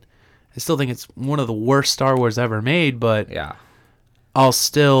like it. I still think it's one of the worst Star Wars ever made, but Yeah. I'll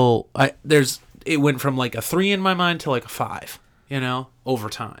still it went from like a 3 in my mind to like a 5, over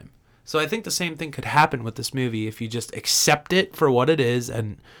time. So I think the same thing could happen with this movie if you just accept it for what it is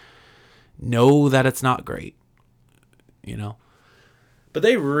and know that it's not great, But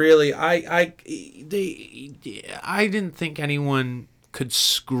they really, I didn't think anyone could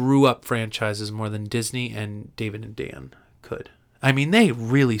screw up franchises more than Disney and David and Dan could. I mean, they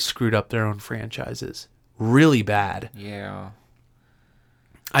really screwed up their own franchises really bad. Yeah.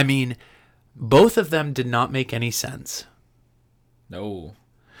 I mean, both of them did not make any sense. No.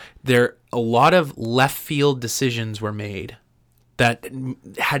 A lot of left field decisions were made that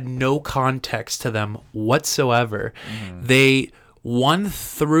had no context to them whatsoever. One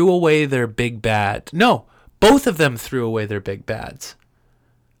threw away their big bad. No, both of them threw away their big bads.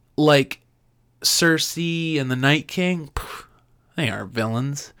 Like Cersei and the Night King, they aren't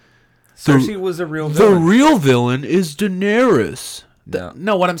villains. Cersei was a real The villain. real villain is Daenerys. No.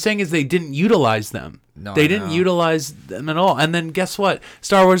 No, what I'm saying is they didn't utilize them. No, They I didn't know. utilize them at all. And then guess what?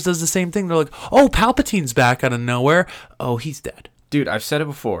 Star Wars does the same thing. They're like, oh, Palpatine's back out of nowhere. Oh, he's dead. Dude, I've said it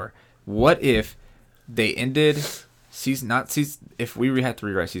before. What if they ended if we had to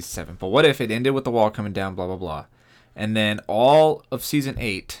rewrite season 7, but what if it ended with the wall coming down, blah, blah, blah. And then all of season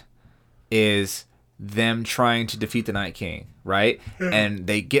 8 is them trying to defeat the Night King, right? And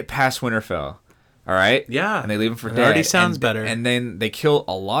they get past Winterfell. All right? Yeah. And they leave him for It dead. already sounds And- better. And then they kill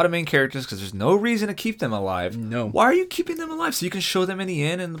a lot of main characters because there's no reason to keep them alive. No. Why are you keeping them alive? So you can show them in the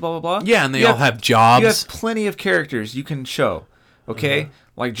end and blah, blah, blah? Yeah, and they You all have jobs. You have plenty of characters you can show. Okay?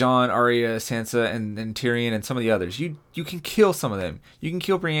 Like Jon, Arya, Sansa, and Tyrion, and some of the others. You can kill some of them. You can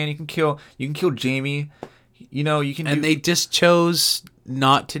kill Brienne. You can kill Jaime. You can. And they just chose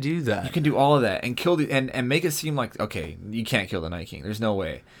not to do that. You can do all of that and kill and make it seem like, okay, you can't kill the Night King. There's no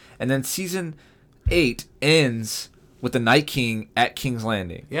way. And then season 8 ends with the Night King at King's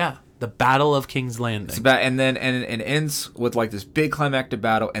Landing. Yeah. The Battle of King's Landing. It's about, and then and it ends with like this big climactic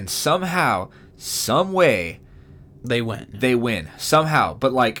battle, and somehow, some way, They win. they win somehow.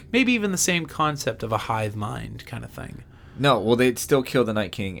 But like, Maybe even the same concept of a hive mind kind of thing. no, well, they'd still kill the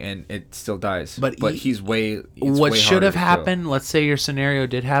Night King, and it still dies. But he's way. It's What way should harder have to kill. happened, let's say your scenario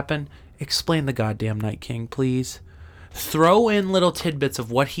did happen, explain the goddamn Night King, please. Throw in little tidbits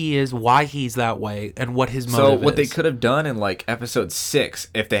of what he is, why he's that way, and what his motive is. So what they could have done in like episode 6,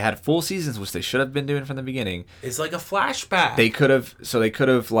 if they had full seasons, which they should have been doing from the beginning, It's like a flashback. they could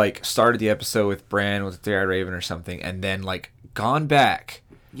have like started the episode with Bran with the Three-Eyed Raven or something, and then like gone back,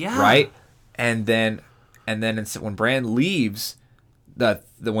 Yeah. right, and then when Bran leaves,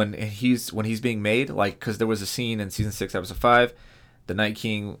 when he's being made, like, because there was a scene in season 6 episode 5, the Night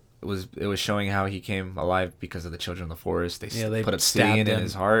King was showing how he came alive because of the children of the forest. They Yeah, they put stabbed obsidian in him.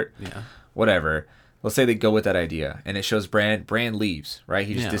 his heart. Yeah. whatever. Let's say they go with that idea, and it shows Bran leaves, right?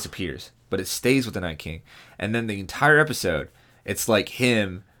 He just disappears, but it stays with the Night King, and then the entire episode, it's like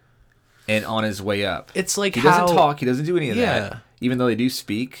him, and on his way up. It's like he doesn't talk, he doesn't do any of Yeah. that, even though they do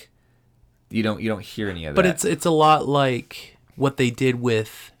speak. You don't hear any of But that. it's a lot like what they did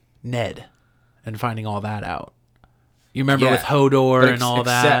with Ned, and finding all that out. You remember with Hodor and all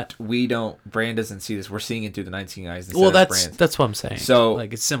that. Except Bran doesn't see this. We're seeing it through the 19 eyes. Instead Well, of that's Bran's. what I'm saying. So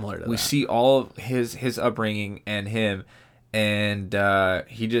like it's similar to that. We see all of his upbringing and him, and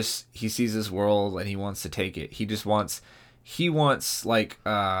he sees this world and he wants to take it. He wants like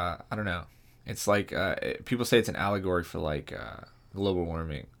I don't know. It's like people say it's an allegory for like global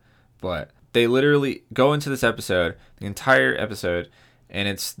warming, but they literally go into this episode, the entire episode, and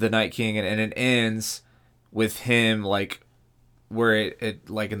it's the Night King, and it ends with him like where it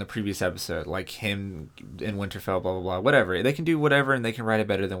like in the previous episode, like him in Winterfell, blah blah blah, whatever. They can do whatever and they can write it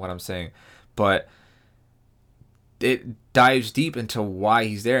better than what I'm saying, but it dives deep into why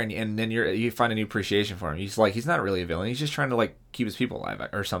he's there, and then you find a new appreciation for him. He's not really a villain. He's just trying to like keep his people alive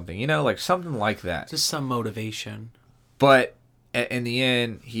or something, like something like that. Just some motivation. But in the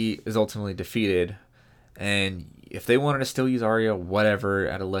end, he is ultimately defeated, and if they wanted to still use Arya, whatever,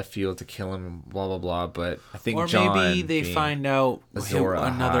 out of left field to kill him, blah blah blah. But I think maybe they find out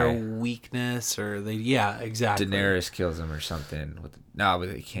another High, weakness, or exactly. Daenerys kills him or something. But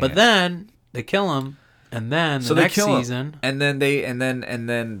they can't. But then they kill him, and then the next season, and then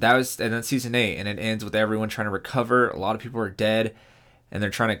season 8, and it ends with everyone trying to recover. A lot of people are dead, and they're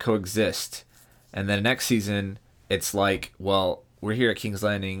trying to coexist. And then next season, it's like, well, we're here at King's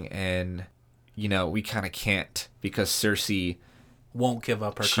Landing, and we kind of can't because Cersei won't give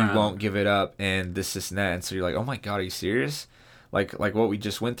up her crown. She won't give it up, and this and that. And so you're like, oh my god, are you serious? Like what we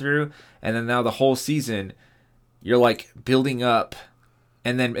just went through. And then now the whole season, you're like building up.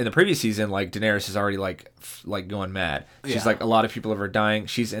 And then in the previous season, like Daenerys is already like going mad. She's like, a lot of people are dying.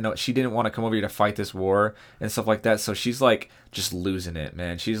 She didn't want to come over here to fight this war and stuff like that. So she's like just losing it,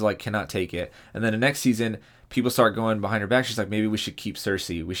 man. She's like cannot take it. And then the next season, people start going behind her back. She's like, maybe we should keep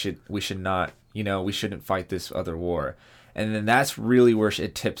Cersei. We should not. We shouldn't fight this other war. And then that's really where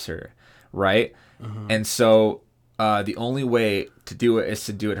it tips her, right? Mm-hmm. And so the only way to do it is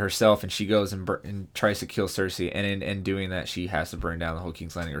to do it herself, and she goes and tries to kill Cersei, and in doing that, she has to burn down the whole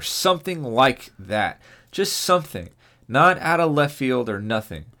King's Landing or something like that. Just something, not out of left field or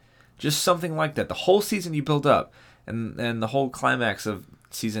nothing, just something like that. The whole season you build up, and the whole climax of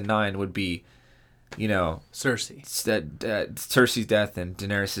season 9 would be, Cersei's death and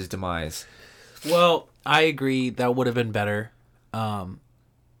Daenerys' demise. Well, I agree. That would have been better.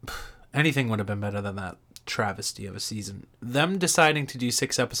 Anything would have been better than that travesty of a season. Them deciding to do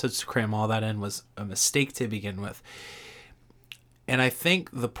 6 episodes to cram all that in was a mistake to begin with. And I think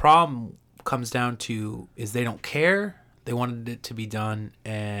the problem comes down to is they don't care. They wanted it to be done,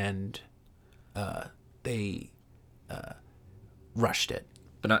 and they rushed it.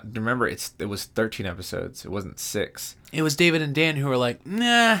 But remember, it was 13 episodes. It wasn't 6. It was David and Dan who were like,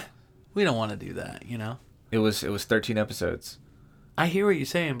 nah, we don't want to do that, It was 13 episodes. I hear what you're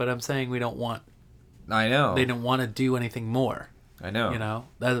saying, but I'm saying we don't want. I know. They didn't want to do anything more. I know.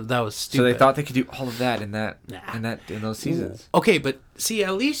 That was stupid. So they thought they could do all of that in those seasons. Okay, but see,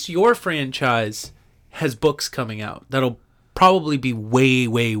 at least your franchise has books coming out that'll probably be way,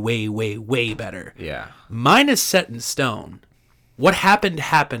 way, way, way, way better. Yeah. Mine is set in stone. What happened,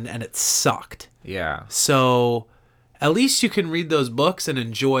 and it sucked. Yeah. So at least you can read those books and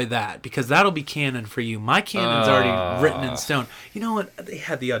enjoy that, because that'll be canon for you. My canon's already written in stone. You know what? They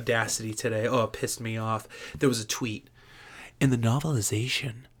had the audacity today. Oh, it pissed me off. There was a tweet. In the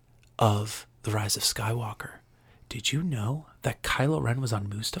novelization of The Rise of Skywalker, did you know that Kylo Ren was on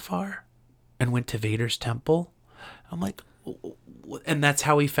Mustafar and went to Vader's temple? I'm like, and that's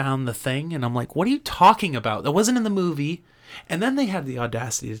how he found the thing? And I'm like, what are you talking about? That wasn't in the movie. And then they had the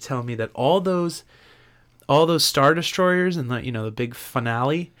audacity to tell me that all those Star Destroyers and the big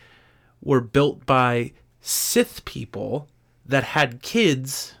finale were built by Sith people that had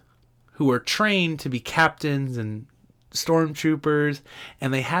kids who were trained to be captains and stormtroopers,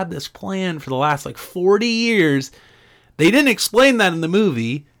 and they had this plan for the last 40 years. They didn't explain that in the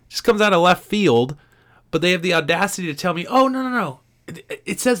movie. It just comes out of left field, but they have the audacity to tell me, oh, no.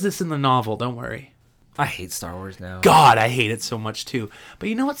 It says this in the novel, don't worry. I hate Star Wars now. God, I hate it so much too. But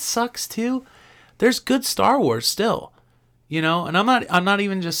you know what sucks too? There's good Star Wars still, and I'm not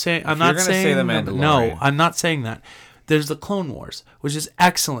even just saying. I'm not saying say the Mandalorian. No, I'm not saying that. There's the Clone Wars, which is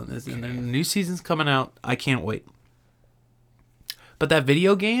excellent, and the new season's coming out. I can't wait. But that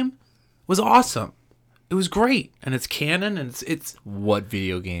video game was awesome. It was great, and it's canon, and it's. What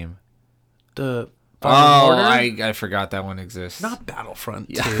video game? The Oh, Order? I forgot that one exists. Not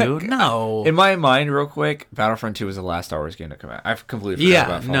Battlefront 2. No. In my mind, real quick, Battlefront 2 was the last Star Wars game to come out. I completely forgot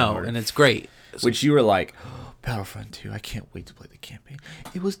about Fallen Order. And it's great. Which you were like, oh, Battlefront 2, I can't wait to play the campaign.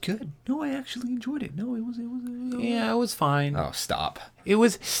 It was good. No, I actually enjoyed it. No, it was. Yeah, it was fine. Oh, stop. It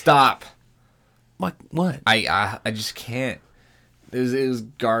was. Stop. What? I just can't. It was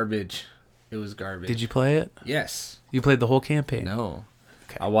garbage. It was garbage. Did you play it? Yes. You played the whole campaign? No.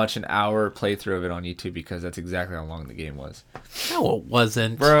 Okay. I watched an hour playthrough of it on YouTube because that's exactly how long the game was. No, it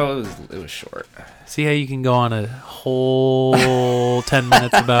wasn't. Bro, it was short. See how you can go on a whole 10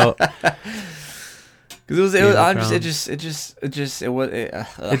 minutes about... Because it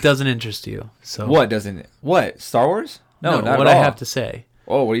doesn't interest you. So what doesn't it? What? Star Wars? No, not what at all. I have to say.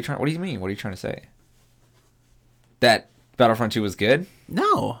 Oh, what do you mean? What are you trying to say? That Battlefront 2 was good?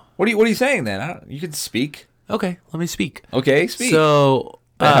 No. What are you saying then? You can speak. Okay, let me speak. Okay, speak. So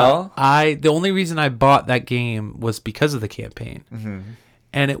hell? the only reason I bought that game was because of the campaign. Mm-hmm.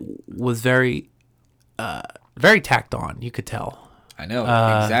 And it was very very tacked on, you could tell. I know,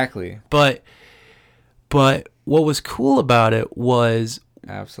 exactly. But what was cool about it was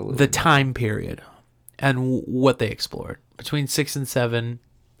absolutely the time period and what they explored between 6 and 7.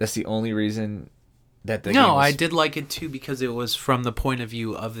 That's the only reason that the game No, was... I did like it too because it was from the point of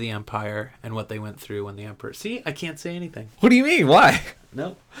view of the Empire and what they went through when the Emperor... See, I can't say anything. What do you mean? Why?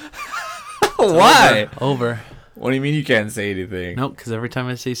 Nope. Why? Over. What do you mean you can't say anything? Nope, because every time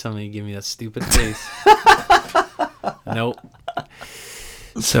I say something, you give me that stupid face. Nope.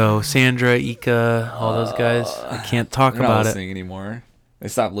 So, Sandra, Ika, all those guys, I can't talk They're about not listening anymore. They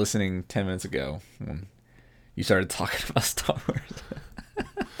stopped listening 10 minutes ago when you started talking about Star Wars.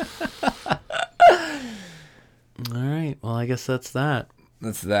 All right. Well, I guess that's that.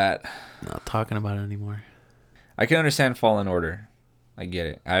 That's that. Not talking about it anymore. I can understand Fallen Order. I get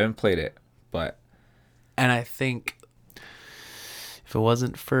it. I haven't played it, but... And I think if it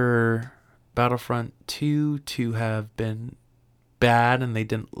wasn't for Battlefront 2 to have been bad and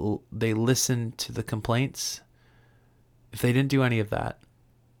they listened to the complaints, if they didn't do any of that,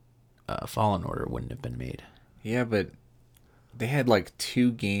 Fallen Order wouldn't have been made. Yeah, but they had like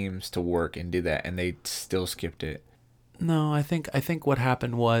 2 games to work and do that, and they still skipped it. No, I think what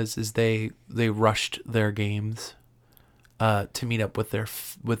happened is they rushed their games to meet up with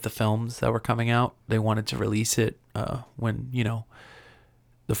the films that were coming out. They wanted to release it when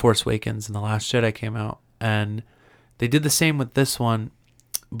The Force Awakens and The Last Jedi came out, and they did the same with this one,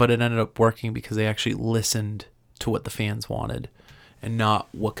 but it ended up working because they actually listened to what the fans wanted and not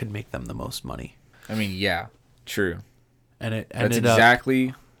what could make them the most money. I mean, yeah, true. And it That's ended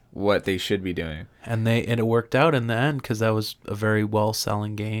exactly what they should be doing. And it worked out in the end because that was a very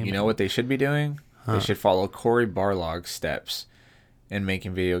well-selling game. You know what they should be doing? They should follow Cory Barlog's steps in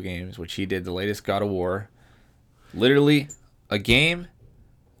making video games, which he did the latest God of War. Literally, a game,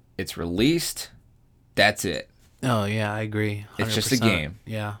 it's released, that's it. Oh, yeah, I agree. 100%. It's just a game.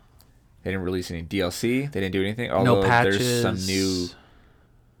 Yeah. They didn't release any DLC. They didn't do anything. No patches. There's some new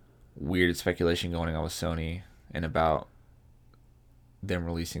weird speculation going on with Sony and about them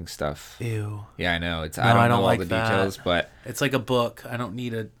releasing stuff. Ew. Yeah, I know. I don't know all the details, but it's like a book. I don't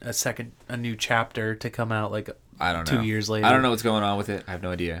need a new chapter to come out like I don't know. 2 years later. I don't know what's going on with it. I have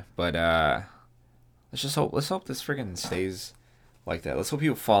no idea. But let's hope this friggin' stays like that. Let's hope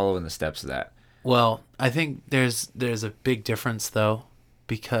people follow in the steps of that. Well, I think there's a big difference though,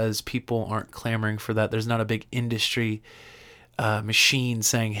 because people aren't clamoring for that. There's not a big industry machine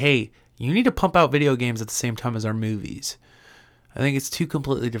saying, "Hey, you need to pump out video games at the same time as our movies." I think it's 2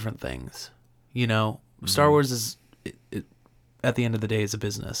 completely different things. Star Wars is, at the end of the day, is a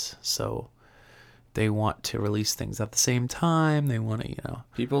business. So they want to release things at the same time. They want to,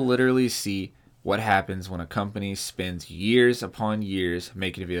 People literally see what happens when a company spends years upon years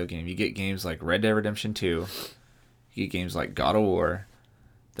making a video game. You get games like Red Dead Redemption 2. You get games like God of War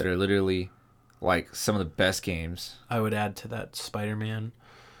that are literally like some of the best games. I would add to that Spider-Man.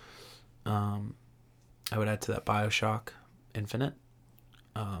 I would add to that BioShock Infinite.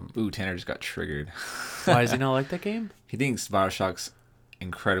 Tanner just got triggered. Why does he not like that game? He thinks BioShock's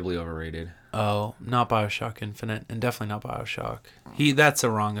incredibly overrated. Oh, not BioShock Infinite, and definitely not BioShock. That's a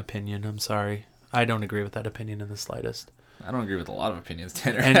wrong opinion. I'm sorry. I don't agree with that opinion in the slightest. I don't agree with a lot of opinions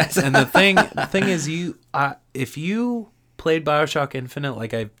Tanner and has. And the thing is, if you played BioShock Infinite,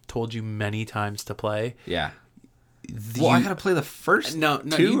 like I've told you many times to play, yeah. I gotta play the first no,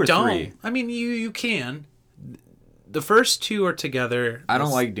 2 you or don't. 3. I mean, you can. The first 2 are together. I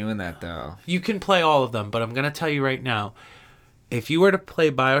don't like doing that though. You can play all of them, but I'm gonna tell you right now, if you were to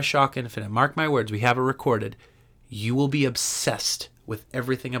play BioShock Infinite, mark my words, we have it recorded, you will be obsessed with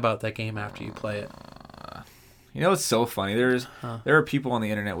everything about that game after you play it. You know, it's so funny. There are people on the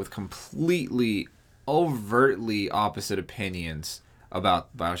internet with completely, overtly opposite opinions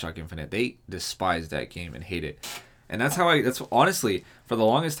about BioShock Infinite. They despise that game and hate it. And that's honestly, for the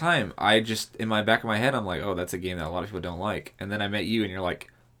longest time, I just, in my back of my head, I'm like, oh, that's a game that a lot of people don't like. And then I met you and you're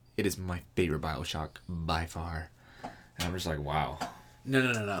like, it is my favorite BioShock by far. And I'm just like, wow.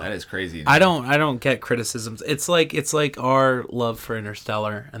 No. That is crazy. I don't get criticisms. It's like our love for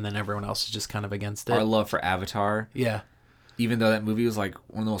Interstellar, and then everyone else is just kind of against it. Our love for Avatar. Yeah. Even though that movie was like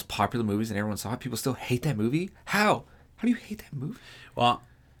one of the most popular movies and everyone saw it, people still hate that movie? How? How do you hate that movie? Well,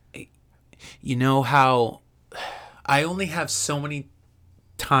 you know how I only have so many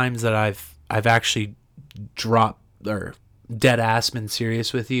times that I've actually dropped or dead ass been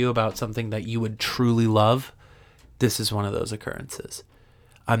serious with you about something that you would truly love. This is one of those occurrences.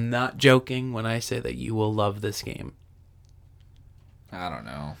 I'm not joking when I say that you will love this game. I don't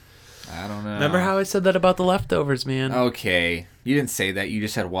know. Remember how I said that about The Leftovers, man? Okay. You didn't say that. You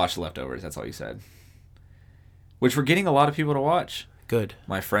just said watch Leftovers. That's all you said. Which we're getting a lot of people to watch. Good.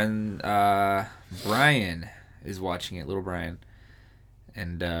 My friend Brian is watching it, little Brian.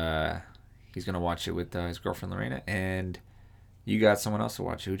 And he's going to watch it with his girlfriend Lorena. And you got someone else to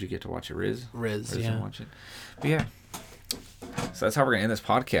watch it. Who'd you get to watch it? Riz, yeah. Watch it. But yeah. So that's how we're going to end this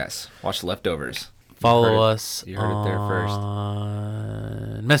podcast. Watch Leftovers. Follow us. You heard it there first.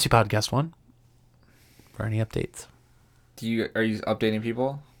 On Messy Podcast 1 for any updates. Are you updating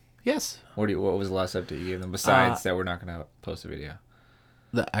people? Yes. What was the last update you gave them besides that we're not going to post a video?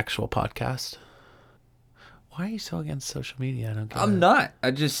 The actual podcast. Why are you so against social media? I don't get it. I'm not.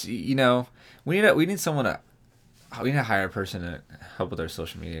 I just, we need someone to. We need to hire a person to help with our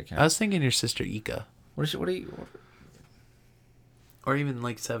social media account. I was thinking your sister Ika. What are you? Or even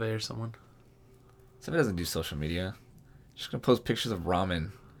like Seve or someone. Seve doesn't do social media. She's gonna post pictures of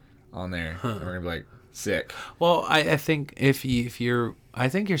ramen on there, and we're gonna be like, sick. Well, I think if you're, I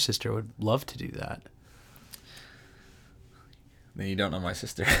think your sister would love to do that. Then you don't know my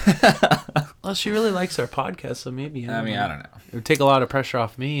sister. Well, she really likes our podcast, so maybe. I don't know. It would take a lot of pressure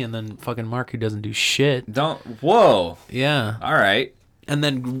off me, and then fucking Mark, who doesn't do shit. Whoa. Yeah. All right. And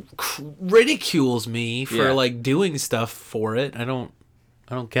then ridicules me for like doing stuff for it. I don't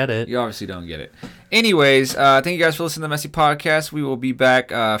get it. You obviously don't get it. Anyways, thank you guys for listening to the Messy Podcast. We will be back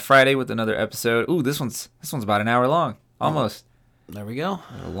Friday with another episode. Ooh, this one's about an hour long, almost. There we go.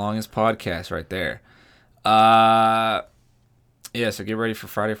 The longest podcast right there. Yeah, so get ready for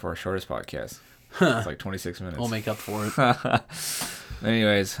Friday for our shortest podcast. It's like 26 minutes. We'll make up for it.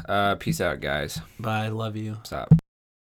 Anyways, peace out, guys. Bye. Love you. Stop.